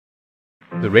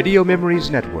The Radio Memories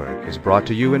Network is brought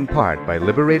to you in part by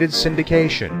Liberated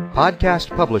Syndication,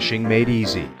 podcast publishing made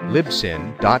easy,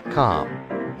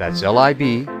 libsyn.com. That's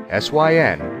libsyn.com.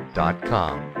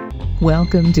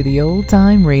 Welcome to the Old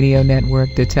Time Radio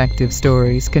Network Detective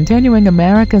Stories, continuing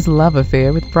America's love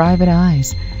affair with private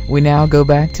eyes. We now go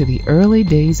back to the early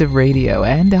days of radio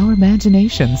and our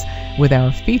imaginations with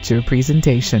our feature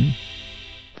presentation.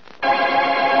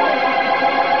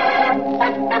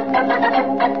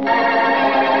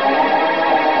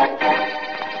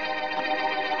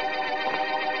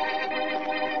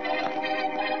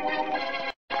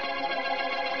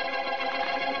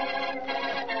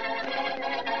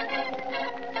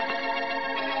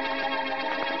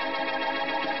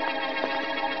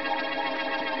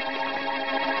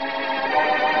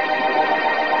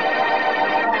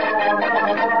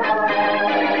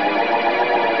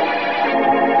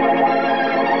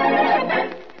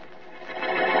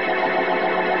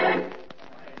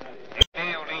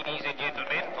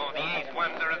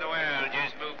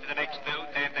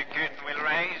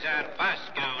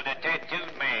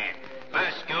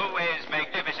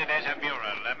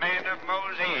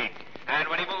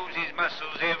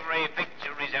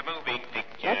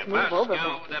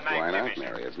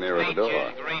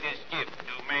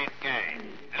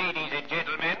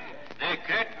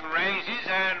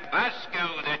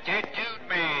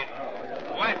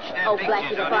 Oh,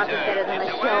 Blackie, the boss is better than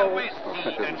the show.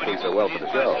 That doesn't speak so well for the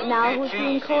show. Now who's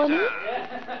being called?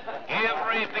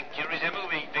 Every picture is a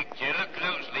moving picture. Look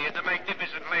closely at the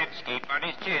magnificent landscape on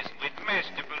his chest. With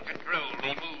masterful control,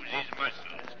 he moves his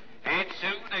muscles. And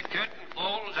soon the curtain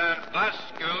falls on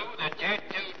Bosco, the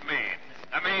tattooed man.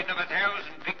 A man of 1,000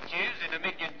 pictures in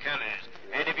 1,000,000 colors.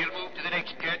 And if you'll move to the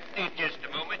next curtain in just a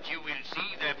moment, you will see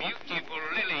the beautiful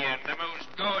Lillian, the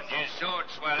most gorgeous sword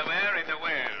swallower in the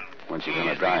world. When she's in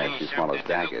a dive, she swallows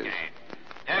daggers.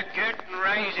 The curtain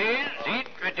rises,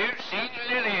 introducing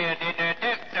Lillian in a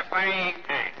death-defying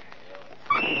act.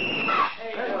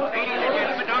 Ladies and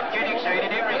gentlemen, don't get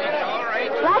excited. Everything's all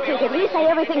right. Blackie, did we say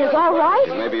everything is all right?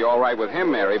 It may be all right with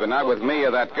him, Mary, but not with me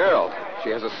or that girl. She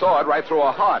has a sword right through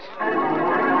her heart.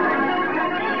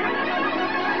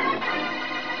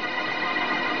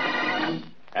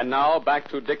 And now back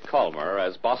to Dick Calmer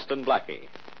as Boston Blackie.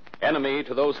 Enemy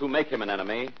to those who make him an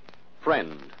enemy.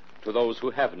 Friend to those who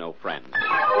have no friend.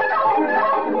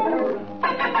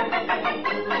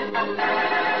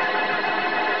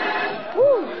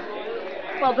 Whew.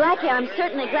 Well, Blackie, I'm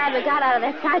certainly glad we got out of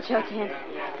that sideshow tent.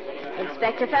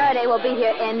 Inspector Faraday will be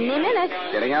here any minute.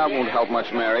 Getting out won't help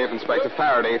much, Mary, if Inspector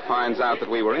Faraday finds out that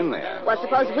we were in there. Well,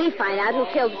 suppose we find out who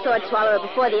killed the sword swallower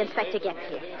before the inspector gets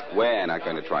here. We're not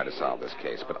going to try to solve this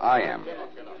case, but I am.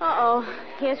 Uh-oh.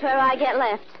 Here's where I get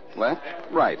left. Left?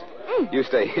 Right. You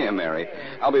stay here, Mary.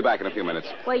 I'll be back in a few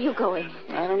minutes. Where are you going?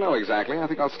 I don't know exactly. I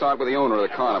think I'll start with the owner of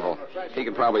the carnival. He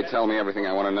can probably tell me everything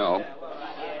I want to know.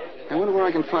 I wonder where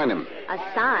I can find him. A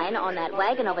sign on that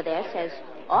wagon over there says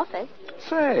office.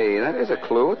 Say, that is a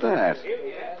clue at that.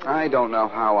 I don't know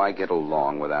how I get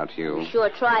along without you. You sure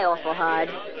try awful hard.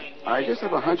 I just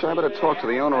have a hunch I better talk to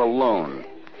the owner alone.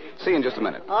 See you in just a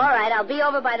minute. All right, I'll be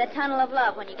over by the Tunnel of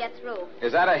Love when you get through.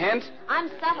 Is that a hint? I'm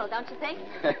subtle, don't you think?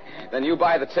 Then you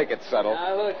buy the ticket, Subtle.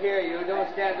 Now, look here, you.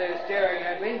 Don't stand there staring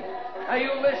at me. Now,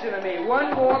 you listen to me.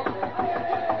 One more.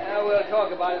 Now, we'll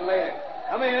talk about it later.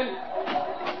 Come in.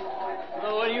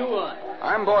 Well, what do you want?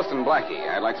 I'm Boston Blackie.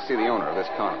 I'd like to see the owner of this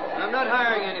carnival. I'm not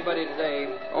hiring anybody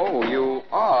today. Oh, you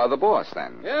are the boss,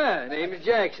 then? Yeah, name is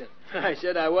Jackson. I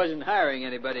said I wasn't hiring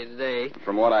anybody today.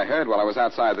 From what I heard while I was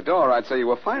outside the door, I'd say you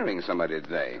were firing somebody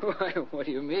today. Why, what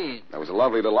do you mean? There was a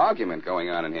lovely little argument going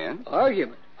on in here.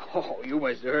 Argument? Oh, you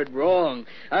must have heard wrong.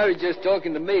 I was just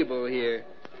talking to Mabel here.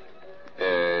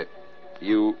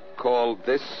 You call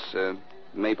this,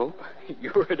 Maple?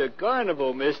 You're at a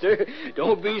carnival, mister.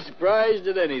 Don't be surprised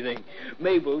at anything.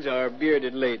 Mabel's our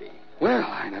bearded lady. Well,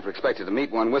 I never expected to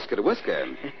meet one whisker to whisker.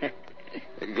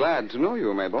 Glad to know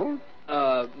you, Mabel.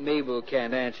 Mabel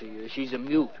can't answer you. She's a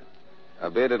mute. A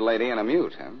bearded lady and a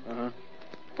mute, huh? Uh-huh.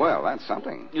 Well, that's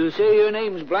something. You say your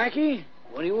name's Blackie?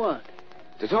 What do you want?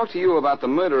 To talk to you about the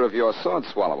murder of your sword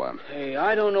swallower. Hey,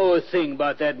 I don't know a thing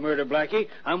about that murder, Blackie.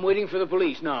 I'm waiting for the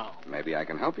police now. Maybe I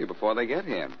can help you before they get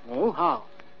here. Oh, how?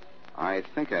 I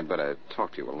think I'd better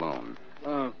talk to you alone.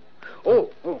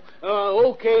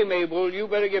 Okay, Mabel. You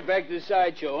better get back to the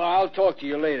sideshow. I'll talk to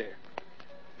you later.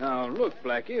 Now, look,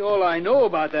 Blackie, all I know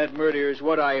about that murder is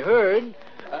what I heard.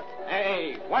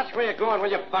 Hey, watch where you're going, will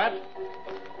you, bud?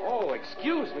 Oh,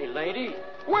 excuse me, lady.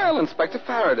 Well, Inspector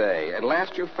Faraday, at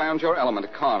last you've found your element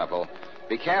at carnival.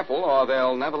 Be careful, or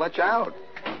they'll never let you out.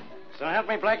 So help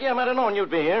me, Blackie, I might have known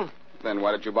you'd be here. Then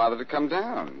why did you bother to come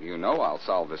down? You know I'll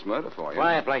solve this murder for you.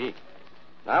 Quiet, Blackie.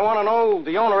 I want to know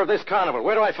the owner of this carnival.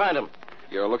 Where do I find him?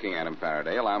 You're looking at him,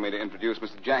 Faraday. Allow me to introduce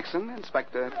Mr. Jackson,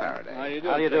 Inspector Faraday. How do you do?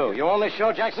 How do you do? You own this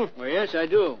show, Jackson? Well, yes, I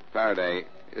do. Faraday,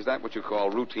 is that what you call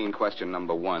routine question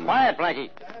number 1? Quiet, Blackie.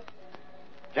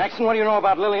 Jackson, what do you know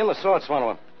about Lillian, the sword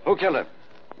swallower? Who killed her?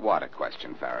 What a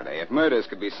question, Faraday. If murders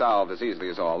could be solved as easily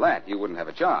as all that, you wouldn't have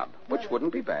a job, which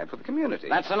wouldn't be bad for the community.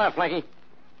 That's enough, Blackie.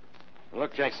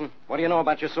 Look, Jackson, what do you know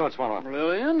about your sword swallower?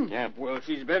 Lillian? Yeah. Well,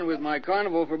 she's been with my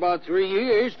carnival for about 3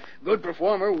 years. Good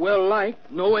performer,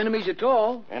 well-liked, no enemies at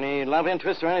all. Any love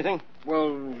interest or anything?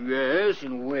 Well, yes,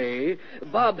 in a way.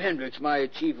 Bob Hendricks, my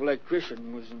chief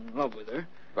electrician, was in love with her.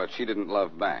 But she didn't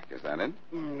love back, is that it?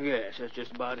 Yes, that's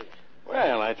just about it.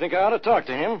 Well, I think I ought to talk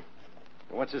to him.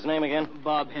 What's his name again?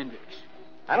 Bob Hendricks.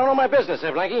 I don't know my business,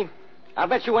 Blackie. I'll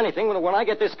bet you anything that when I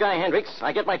get this guy Hendricks,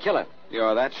 I get my killer.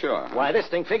 You're that sure? Why, this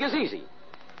thing figures easy.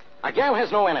 A gal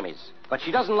has no enemies, but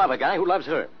she doesn't love a guy who loves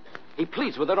her. He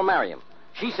pleads with her to marry him.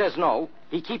 She says no.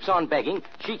 He keeps on begging.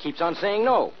 She keeps on saying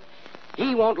no.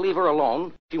 He won't leave her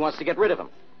alone. She wants to get rid of him.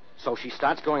 So she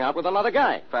starts going out with another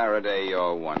guy. Faraday,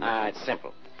 you're wonderful. It's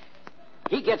simple.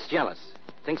 He gets jealous.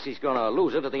 Thinks he's going to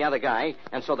lose her to the other guy,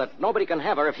 and so that nobody can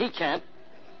have her if he can't,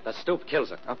 the stoop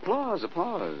kills her. Applause,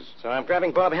 applause. So I'm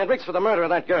grabbing Bob Hendricks for the murder of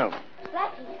that girl.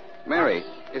 Blackie. Mary,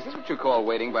 is this what you call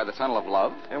waiting by the tunnel of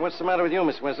love? And what's the matter with you,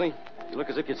 Miss Wesley? You look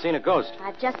as if you'd seen a ghost.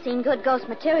 I've just seen good ghost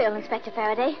material, Inspector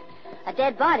Faraday. A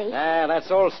dead body.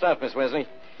 That's old stuff, Miss Wesley.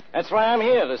 That's why I'm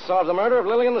here, to solve the murder of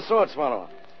Lillian the sword swallower.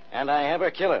 And I have her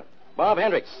killer, Bob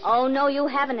Hendricks. Oh, no, you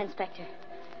haven't, Inspector.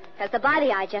 Because the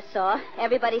body I just saw,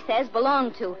 everybody says,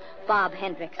 belonged to Bob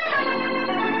Hendricks.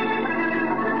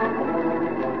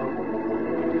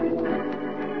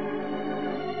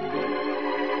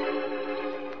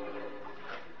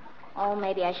 Oh,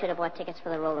 maybe I should have bought tickets for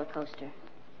the roller coaster.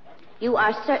 You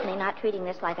are certainly not treating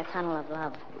this like a tunnel of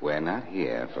love. We're not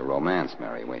here for romance,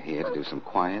 Mary. We're here to do some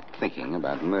quiet thinking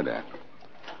about murder.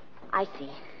 I see.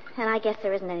 And I guess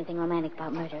there isn't anything romantic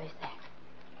about murder, is there?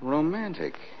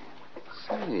 Romantic?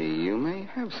 Say, you may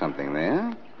have something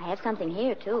there. I have something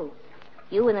here, too.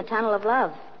 You in the tunnel of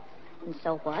love. And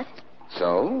so what?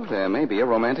 So, there may be a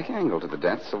romantic angle to the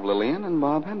deaths of Lillian and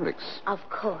Bob Hendricks. Of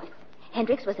course.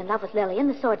 Hendricks was in love with Lillian,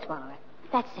 the sword swallower.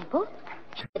 That's simple.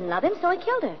 She didn't love him, so he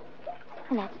killed her.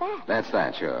 And that's that. That's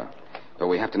that, sure. But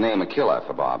we have to name a killer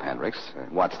for Bob Hendricks.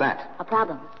 What's that? A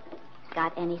problem.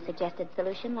 Got any suggested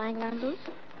solution lying around loose?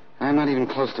 I'm not even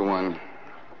close to one.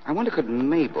 I wonder, could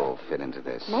Mabel fit into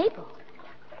this? Mabel?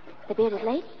 The bearded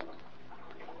lady?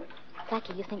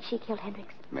 Blackie, you think she killed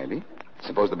Hendricks? Maybe.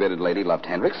 Suppose the bearded lady loved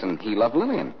Hendricks and he loved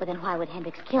Lillian. Well, then why would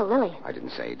Hendricks kill Lillian? I didn't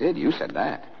say he did. You said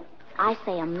that. I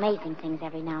say amazing things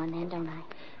every now and then, don't I?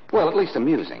 Well, at least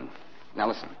amusing. Now,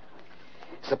 listen.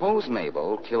 Suppose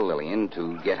Mabel killed Lillian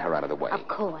to get her out of the way. Of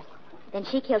course. Then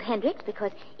she killed Hendricks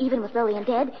because even with Lillian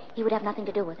dead, he would have nothing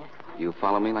to do with her. You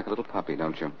follow me like a little puppy,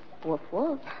 don't you? Woof,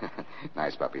 woof.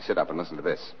 Nice puppy. Sit up and listen to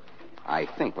this. I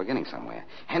think we're getting somewhere.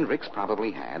 Hendricks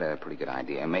probably had a pretty good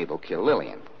idea Mabel killed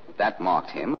Lillian. That marked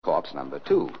him corpse number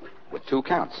 2, with 2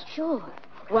 counts. Sure.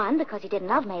 1, because he didn't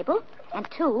love Mabel, and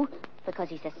 2, because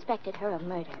he suspected her of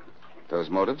murder. Those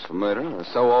motives for murder are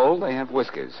so old they have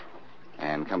whiskers.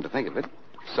 And come to think of it,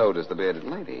 so does the bearded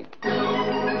lady.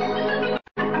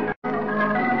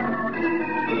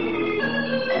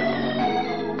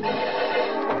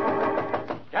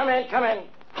 Come in, come in.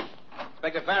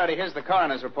 Inspector Faraday, here's the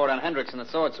coroner's report on Hendricks and the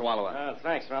sword swallower.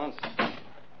 Thanks, Rollins.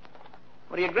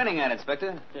 What are you grinning at,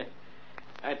 Inspector?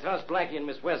 I tossed Blackie and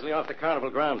Miss Wesley off the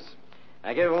carnival grounds.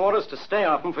 I gave them orders to stay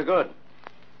off them for good.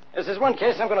 This is one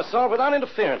case I'm going to solve without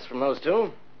interference from those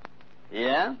two.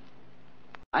 Yeah?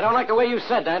 I don't like the way you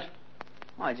said that.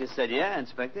 Well, I just said yeah,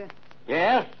 Inspector.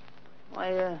 Yeah?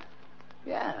 Why,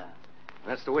 yeah.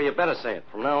 That's the way you better say it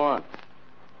from now on.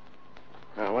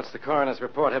 Now, what's the coroner's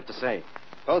report have to say?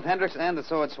 Both Hendricks and the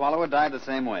sword swallower died the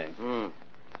same way.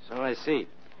 So I see.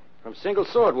 From single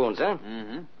sword wounds, huh?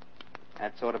 Mm-hmm.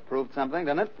 That sort of proved something,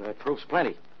 doesn't it? It proves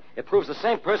plenty. It proves the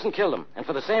same person killed them, and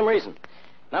for the same reason.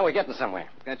 Now we're getting somewhere.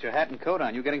 Got your hat and coat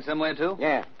on. You getting somewhere, too?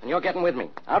 Yeah, and you're getting with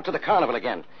me. Out to the carnival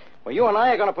again. Where you and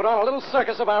I are going to put on a little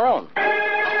circus of our own.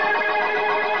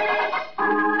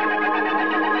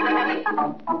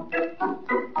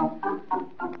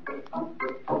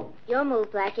 Your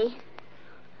move, Blackie.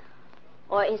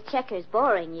 Or is checkers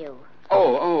boring you?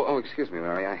 Oh, excuse me,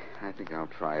 Mary. I think I'll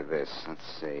try this. Let's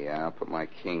see. I'll put my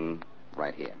king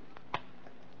right here.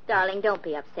 Darling, don't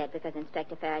be upset because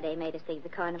Inspector Faraday made us leave the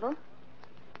carnival.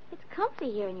 It's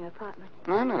comfy here in your apartment.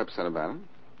 No, I'm not upset about it.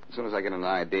 As soon as I get an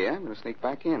idea, I'm going to sneak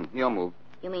back in. Your move.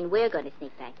 You mean we're going to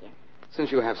sneak back in?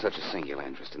 Since you have such a singular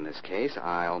interest in this case,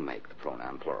 I'll make the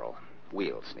pronoun plural.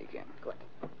 We'll sneak in. Good.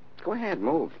 Go ahead,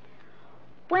 move.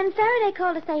 When Faraday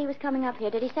called to say he was coming up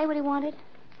here, did he say what he wanted?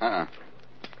 Uh-uh.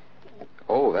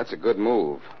 Oh, that's a good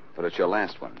move. But it's your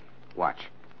last one. Watch.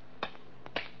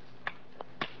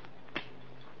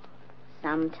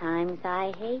 Sometimes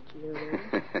I hate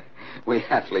you. We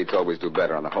athletes always do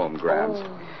better on the home grounds.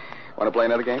 Want to play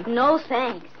another game? No,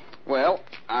 thanks. Well,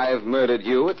 I've murdered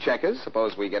you at checkers.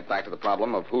 Suppose we get back to the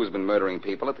problem of who's been murdering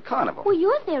people at the carnival. Well,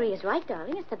 your theory is right,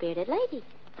 darling. It's the bearded lady.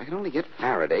 If I can only get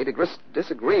Faraday to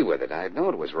disagree with it, I'd know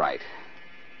it was right.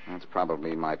 That's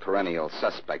probably my perennial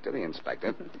suspect of the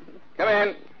inspector. Come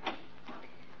in.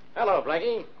 Hello,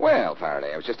 Blackie. Well,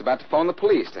 Faraday, I was just about to phone the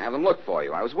police to have them look for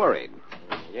you. I was worried.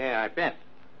 Yeah, I bet.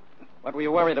 What were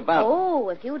you worried about? Oh,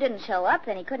 if you didn't show up,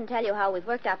 then he couldn't tell you how we've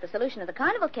worked out the solution of the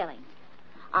carnival killing.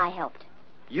 I helped.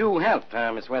 You helped,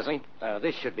 Miss Wesley.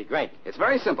 This should be great. It's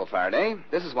very simple, Faraday.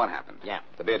 This is what happened. Yeah.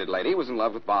 The bearded lady was in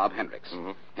love with Bob Hendricks.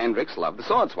 Mm-hmm. Hendricks loved the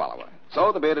sword swallower.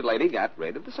 So the bearded lady got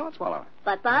rid of the sword swallower.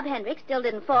 But Bob Hendricks still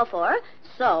didn't fall for her,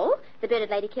 so the bearded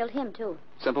lady killed him, too.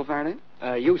 Simple, Faraday?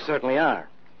 You certainly are.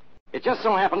 It just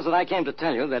so happens that I came to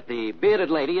tell you that the bearded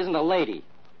lady isn't a lady,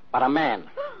 but a man.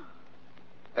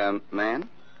 Man?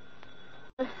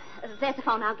 There's the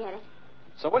phone. I'll get it.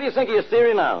 So what do you think of your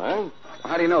theory now, huh?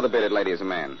 How do you know the bearded lady is a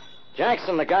man?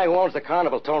 Jackson, the guy who owns the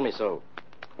carnival, told me so.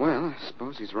 Well, I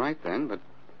suppose he's right then, but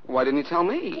why didn't he tell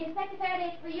me? Inspector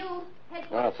Faraday, it's for you.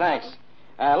 Oh, thanks.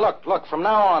 Look, from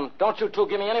now on, don't you two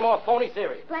give me any more phony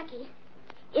theories. Blackie,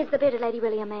 is the bearded lady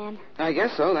really a man? I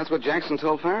guess so. That's what Jackson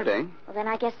told Faraday. Well, then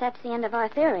I guess that's the end of our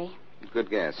theory. Good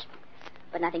guess.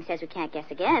 But nothing says we can't guess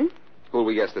again. Who'll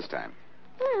we guess this time?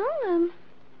 Well,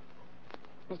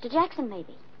 Mr. Jackson,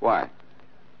 maybe. Why?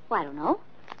 Well, I don't know.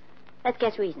 Let's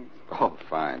guess reasons. Oh,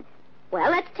 fine.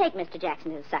 Well, let's take Mr.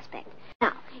 Jackson as a suspect.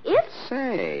 Now, if...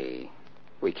 Say,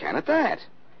 we can at that.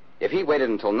 If he waited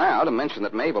until now to mention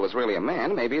that Mabel is really a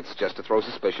man, maybe it's just to throw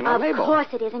suspicion on Mabel. Of course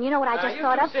it is, and you know what I just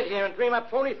thought of? You sit here and dream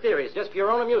up phony theories just for your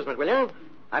own amusement, will you?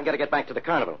 I've got to get back to the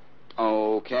carnival.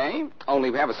 Okay. Only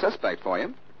we have a suspect for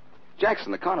you.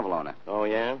 Jackson, the carnival owner. Oh,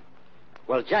 yeah?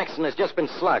 Well, Jackson has just been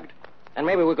slugged. And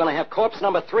maybe we're going to have corpse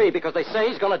number 3 because they say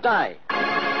he's going to die.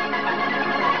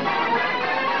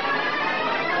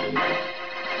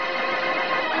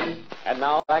 And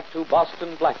now back to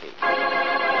Boston Blackie.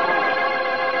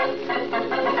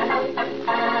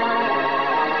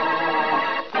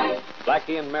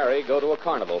 Blackie and Mary go to a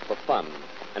carnival for fun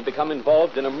and become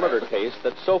involved in a murder case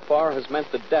that so far has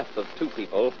meant the death of 2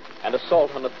 people and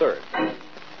assault on a 3rd.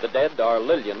 The dead are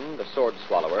Lillian, the sword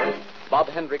swallower, Bob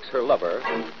Hendricks, her lover,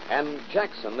 and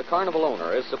Jackson, the carnival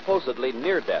owner, is supposedly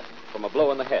near death from a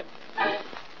blow in the head.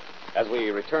 As we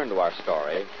return to our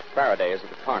story, Faraday is at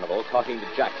the carnival talking to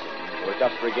Jackson, who has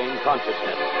just regained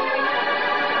consciousness.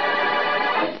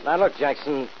 Now, look,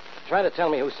 Jackson, try to tell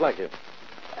me who slugged you.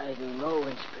 I don't know,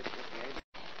 Inspector.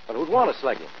 But who'd want to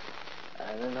slug you?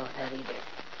 I don't know that either.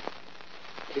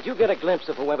 Did you get a glimpse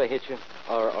of whoever hit you?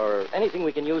 Or anything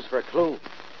we can use for a clue?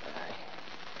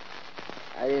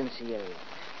 I didn't see anyone.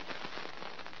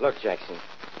 Look, Jackson,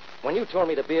 when you told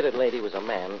me the bearded lady was a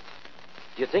man,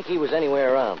 do you think he was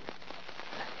anywhere around?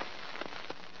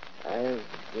 I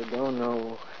don't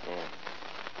know. Yeah.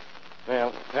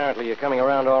 Well, apparently you're coming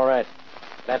around all right.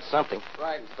 That's something.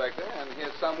 Right, Inspector, and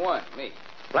here's someone, me.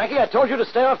 Blackie, I told you to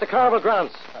stay off the carnival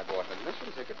grounds. I bought an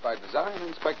admission ticket by design,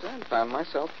 Inspector, and found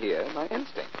myself here by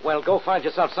instinct. Well, go find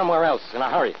yourself somewhere else in a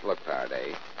hurry. Look,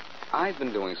 Faraday, I've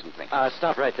been doing some thinking.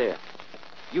 Stop right there.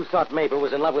 You thought Mabel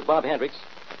was in love with Bob Hendricks,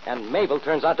 and Mabel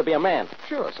turns out to be a man.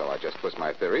 Sure, so I just twist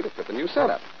my theory to fit the new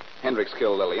setup. Hendricks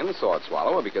killed Lillian, the sword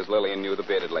swallower, because Lillian knew the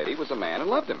bearded lady was a man and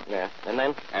loved him. Yeah, and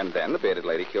then? And then the bearded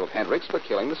lady killed Hendricks for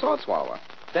killing the sword swallower.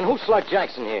 Then who slugged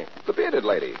Jackson here? The bearded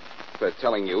lady, for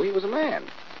telling you he was a man.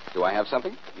 Do I have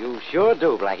something? You sure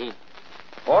do, Blackie.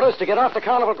 Orders to get off the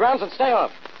carnival grounds and stay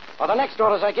off. Or the next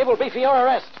orders I give will be for your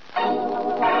arrest.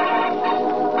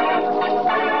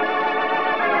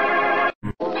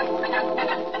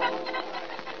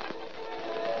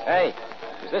 Hey,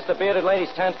 is this the bearded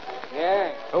lady's tent?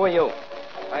 Yeah, Who are you?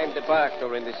 I'm the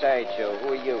boxer in the sideshow. Who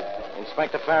are you?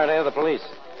 Inspector Faraday of the police.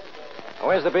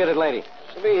 Where's the bearded lady?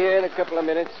 She'll be here in a couple of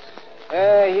minutes.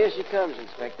 Here she comes,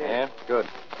 Inspector. Yeah, good.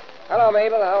 Hello,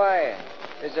 Mabel. How are you?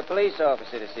 There's a police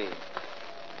officer to see.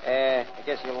 I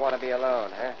guess you'll want to be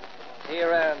alone, huh? See you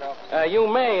around, officer. You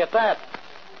may, at that.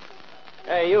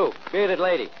 Hey, you, bearded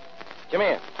lady. Come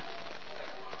here.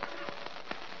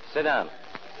 Sit down.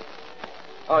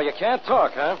 Oh, you can't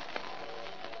talk, huh?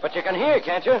 But you can hear,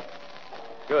 can't you?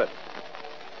 Good.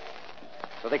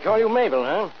 So they call you Mabel,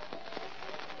 huh?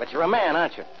 But you're a man,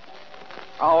 aren't you?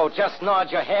 Oh, just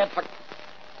nod your head for...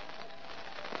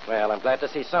 Well, I'm glad to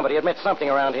see somebody admit something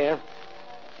around here.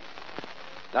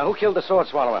 Now, who killed the sword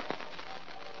swallower?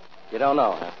 You don't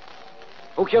know, huh?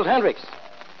 Who killed Hendricks?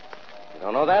 You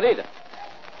don't know that either.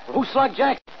 Who slugged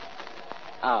Jack?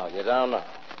 Oh, you don't know.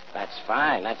 That's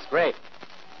fine. That's great.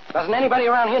 Doesn't anybody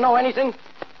around here know anything?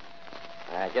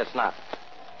 I guess not.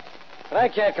 But I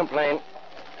can't complain.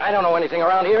 I don't know anything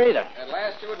around here either. At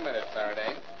last you admit it,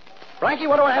 Faraday. Frankie,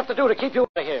 what do I have to do to keep you out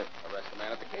of here? Arrest the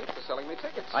man at the gate for selling me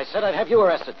tickets. I said I'd have you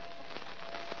arrested.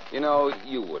 You know,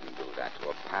 you wouldn't do that to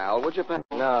a pal, would you, Ben?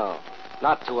 No,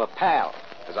 not to a pal.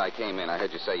 As I came in, I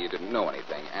heard you say you didn't know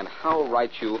anything. And how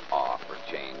right you are for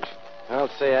a change. I'll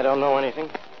say I don't know anything.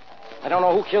 I don't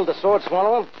know who killed the sword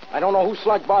swallower. I don't know who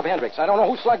slugged Bob Hendricks. I don't know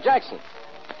who slugged Jackson.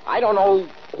 I don't know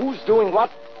who's doing what,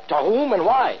 to whom, and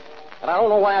why. And I don't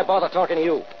know why I bother talking to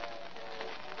you.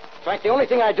 In fact, the only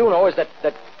thing I do know is that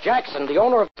Jackson, the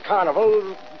owner of the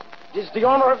carnival, is the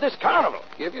owner of this carnival.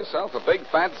 Give yourself a big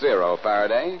fat zero,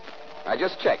 Faraday. I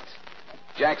just checked.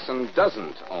 Jackson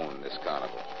doesn't own this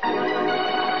carnival.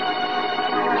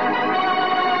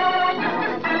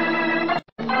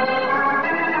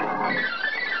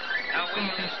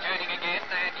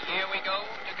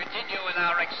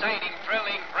 Exciting,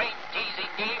 thrilling,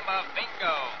 brain-teasing game of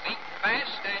bingo. Think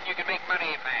fast and you can make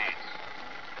money fast.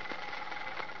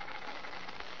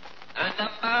 The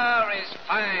number is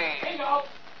 5. Bingo!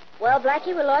 Well,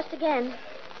 Blackie, we're lost again.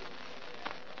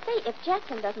 Say, if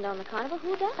Jackson doesn't own the carnival,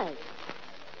 who does?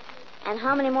 And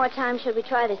how many more times should we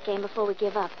try this game before we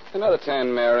give up? Another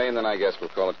 10, Mary, and then I guess we'll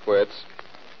call it quits.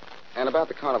 And about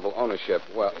the carnival ownership,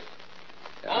 well...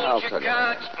 Hold your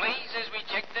cards, please, as we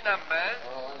check the numbers.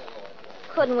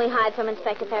 Couldn't we hide from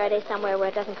Inspector Faraday somewhere where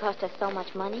it doesn't cost us so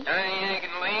much money?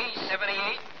 Diagonally,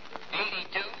 78,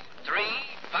 82, 3,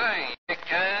 5. The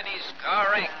card is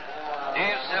correct.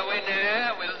 There's the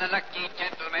winner. Will the lucky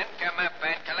gentleman come up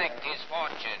and collect his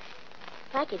fortune?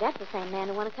 Blackie, that's the same man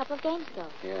who won a couple of games ago.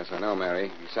 Yes, I know,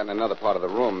 Mary. He sat in another part of the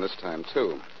room this time,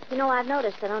 too. You know, I've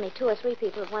noticed that only 2 or 3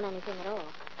 people have won anything at all.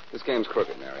 This game's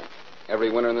crooked, Mary. Every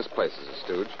winner in this place is a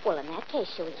stooge. Well, in that case,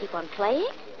 shall we keep on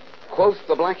playing? Quoth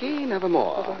the Blackie,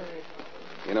 nevermore.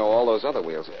 You know, all those other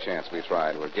wheels of chance we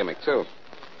tried were gimmick, too.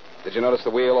 Did you notice the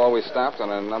wheel always stopped on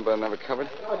a number never covered?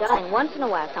 Oh, darling, once in a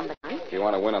while somebody does. If you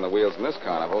want to win on the wheels in this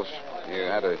carnival, you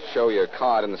had to show your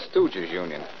card in the Stooges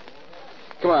Union.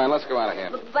 Come on, let's go out of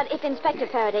here. But if Inspector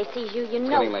Faraday sees you, you know...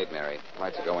 It's getting late, Mary.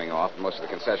 Lights are going off, and most of the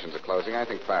concessions are closing. I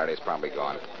think Faraday's probably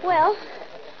gone. Well,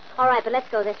 all right, but let's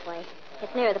go this way.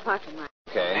 It's nearer the parking lot.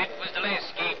 Okay. That was the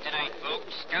last game tonight,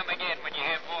 folks. Come again when you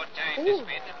have more time to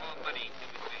spend and more money to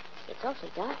spend. It's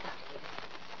awfully dark out here.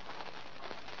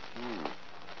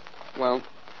 Well,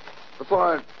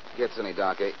 before it gets any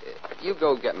darker, you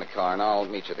go get in the car, and I'll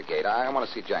meet you at the gate. I want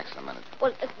to see Jackson a minute.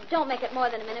 Well, don't make it more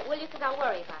than a minute, will you? Because I'll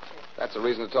worry about you. That's a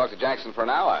reason to talk to Jackson for an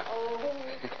hour. Oh.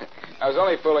 I was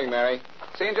only fooling, Mary.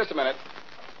 See you in just a minute.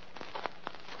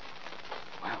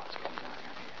 Wow, it's getting dark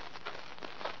out here.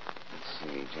 Let's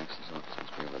see. Jackson's office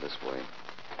must be over this way.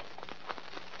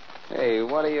 Hey,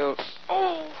 what are you...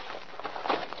 Oh!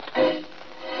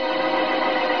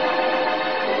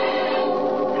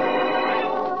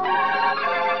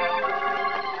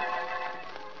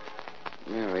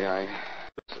 Mary, I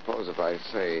suppose if I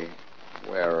say,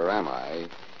 where am I,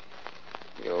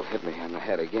 you'll hit me on the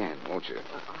head again, won't you?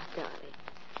 Oh, darling.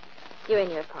 You're in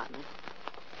your apartment.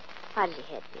 How does your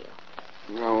head feel?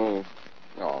 No,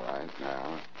 all right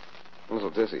now. A little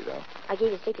dizzy, though. I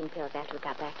gave you sleeping pills after we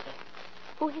got back here.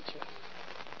 Who hit you?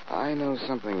 I know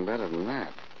something better than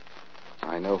that.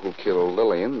 I know who killed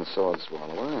Lillian, the sword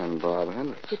swallower, and Bob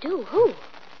Hendricks. You do? Who?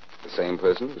 The same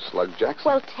person who slugged Jackson.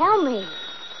 Well, tell me.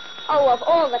 Oh, of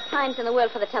all the times in the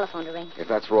world for the telephone to ring. If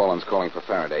that's Rawlins calling for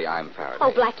Faraday, I'm Faraday.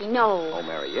 Oh, Blackie, no. Oh,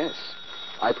 Mary, yes.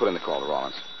 I put in the call to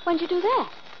Rawlins. When'd you do that?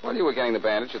 Well, you were getting the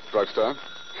bandage at the drugstore.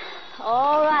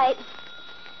 All right.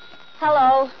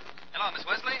 Hello. Hello, Miss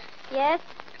Wesley. Yes?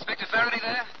 Inspector Faraday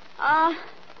there?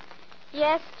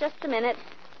 Yes, just a minute.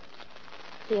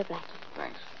 Here, Blackie.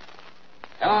 Thanks.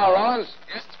 Hello, Rawlins.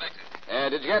 Yes, Inspector.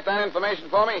 Did you get that information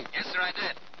for me? Yes, sir, I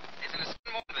did. He's in a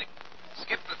moving.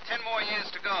 Skipped with 10 more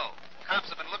years to go. Cops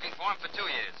have been looking for him for 2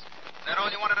 years. Is that all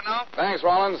you wanted to know? Thanks,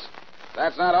 Rawlins.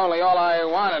 That's not only all I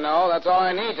want to know, that's all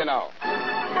I need to know.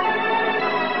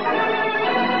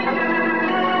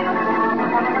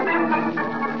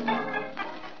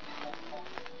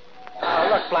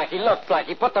 Look,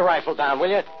 Blackie, put the rifle down, will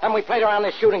you? Haven't we played around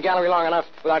this shooting gallery long enough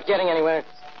without getting anywhere?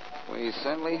 We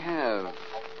certainly have,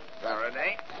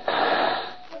 Faraday.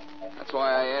 That's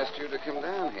why I asked you to come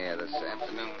down here this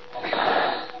afternoon.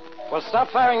 Well, stop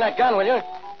firing that gun, will you?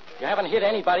 You haven't hit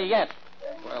anybody yet.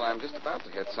 Well, I'm just about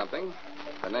to hit something.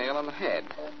 A nail on the head.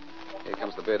 Here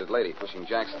comes the bearded lady pushing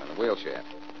Jackson in a wheelchair.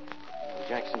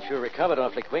 Jackson sure recovered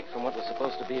awfully quick from what was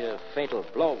supposed to be a fatal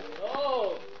blow.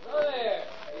 Oh, there.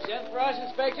 You sent for us,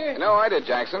 Inspector? No, I did,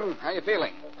 Jackson. How you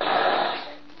feeling?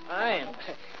 Fine.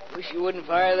 Wish you wouldn't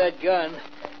fire that gun.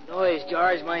 Noise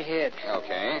jars my head.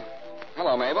 Okay.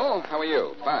 Hello, Mabel. How are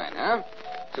you? Fine, huh?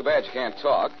 Too bad you can't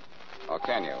talk. Or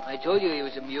can you? I told you he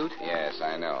was a mute. Yes,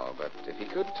 I know. But if he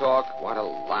could talk, what a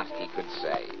lot he could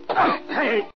say.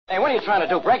 Hey, what are you trying to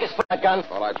do? Break his foot gun?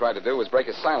 All I tried to do was break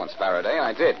his silence, Faraday, and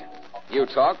I did. You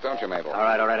talk, don't you, Mabel? All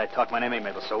right. I talk. My name ain't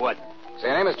Mabel, so what? So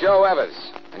your name is Joe Evers,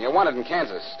 and you're wanted in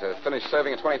Kansas to finish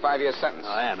serving a 25-year sentence.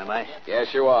 I am I?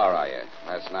 Yes, you are you?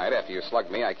 Last night, after you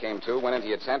slugged me, I came to, went into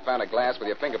your tent, found a glass with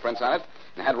your fingerprints on it,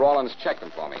 and had Rawlins check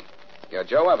them for me. You're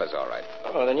Joe Evers, all right.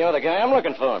 Oh, then you're the guy I'm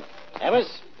looking for.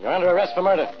 Evers, you're under arrest for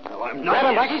murder. No, I'm Grab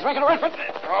him, not. Blackie. He's making a run for it.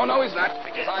 Oh, no, he's not,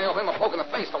 because I owe him a poke in the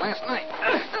face for last night.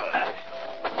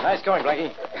 Nice going,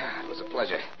 Blackie. It was a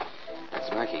pleasure. That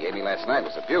smack he gave me last night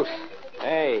was a beaut.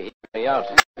 Hey, he out.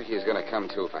 He's going to come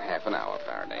to for half an hour,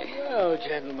 Faraday. Well,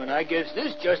 gentlemen, I guess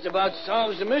this just about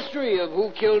solves the mystery of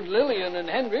who killed Lillian and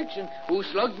Hendricks and who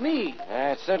slugged me.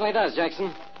 It certainly does,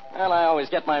 Jackson. Well, I always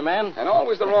get my man. And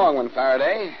always the wrong one,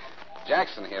 Faraday.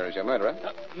 Jackson here is your murderer.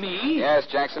 Me? Yes,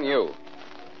 Jackson, you.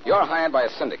 You're hired by a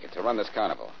syndicate to run this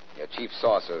carnival. Your chief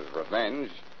source of revenge,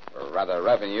 or rather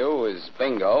revenue, is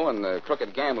bingo and the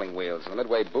crooked gambling wheels and the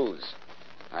midway booze.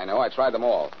 I know, I tried them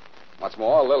all. What's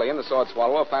more, Lillian, the sword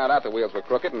swallower, found out the wheels were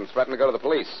crooked and threatened to go to the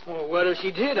police. Well, what if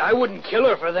she did? I wouldn't kill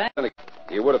her for that.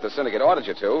 You would if the syndicate ordered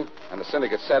you to, and the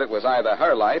syndicate said it was either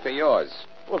her life or yours.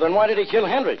 Well, then why did he kill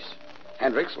Hendricks?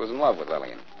 Hendricks was in love with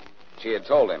Lillian. She had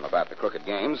told him about the crooked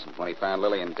games, and when he found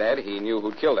Lillian dead, he knew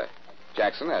who'd killed her.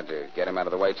 Jackson had to get him out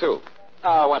of the way, too.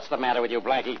 Oh, what's the matter with you,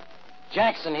 Blackie?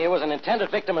 Jackson here was an intended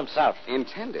victim himself.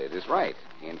 Intended is right.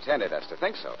 He intended us to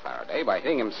think so, Faraday, by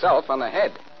hitting himself on the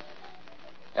head.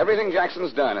 Everything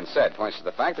Jackson's done and said points to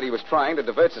the fact that he was trying to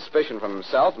divert suspicion from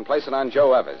himself and place it on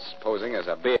Joe Evers, posing as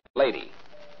a bearded lady.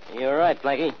 You're right,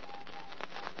 Blackie.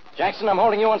 Jackson, I'm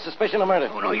holding you on suspicion of murder.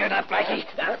 Oh, no, you're not, Blackie.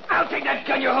 I'll take that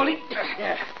gun you're holding.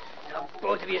 Yeah. Now,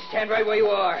 both of you stand right where you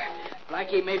are.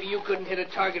 Blackie, maybe you couldn't hit a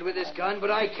target with this gun,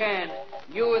 but I can.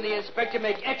 You and the inspector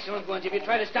make excellent ones if you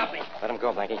try to stop me. Let him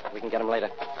go, Blackie. We can get him later.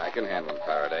 I can handle him,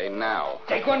 Faraday, now.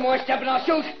 Take one more step and I'll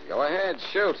shoot. Go ahead,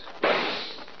 shoot.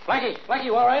 Blackie,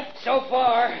 you all right? So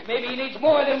far, maybe he needs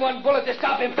more than one bullet to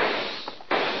stop him.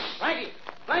 Blackie!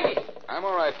 I'm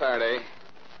all right, Faraday.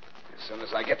 As soon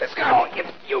as I get this gun. Oh,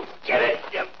 you get it.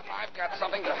 I've got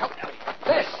something to help me.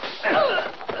 This!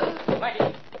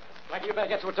 Blackie, you better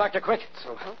get to a doctor quick.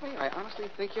 So help me, I honestly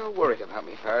think you're worried about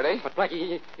me, Faraday. But,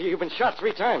 Blackie, you've been shot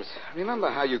 3 times. Remember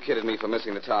how you kidded me for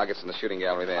missing the targets in the shooting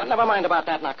gallery there? Well, never mind about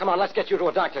that now. Come on, let's get you to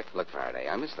a doctor. Look, Faraday,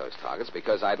 I missed those targets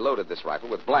because I'd loaded this rifle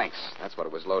with blanks. That's what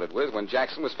it was loaded with when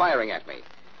Jackson was firing at me.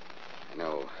 I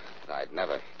know that I'd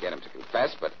never get him to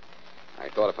confess, but I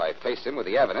thought if I faced him with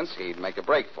the evidence, he'd make a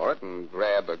break for it and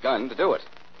grab a gun to do it.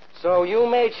 So you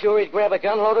made sure he'd grab a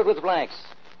gun loaded with blanks.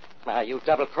 Now, you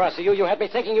double-crosser, you had me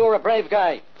thinking you were a brave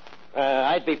guy.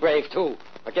 I'd be brave, too,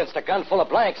 against a gun full of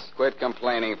blanks. Quit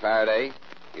complaining, Faraday.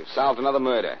 You've solved another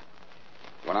murder.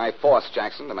 When I forced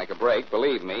Jackson to make a break,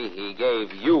 believe me, he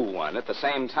gave you one at the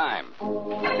same time.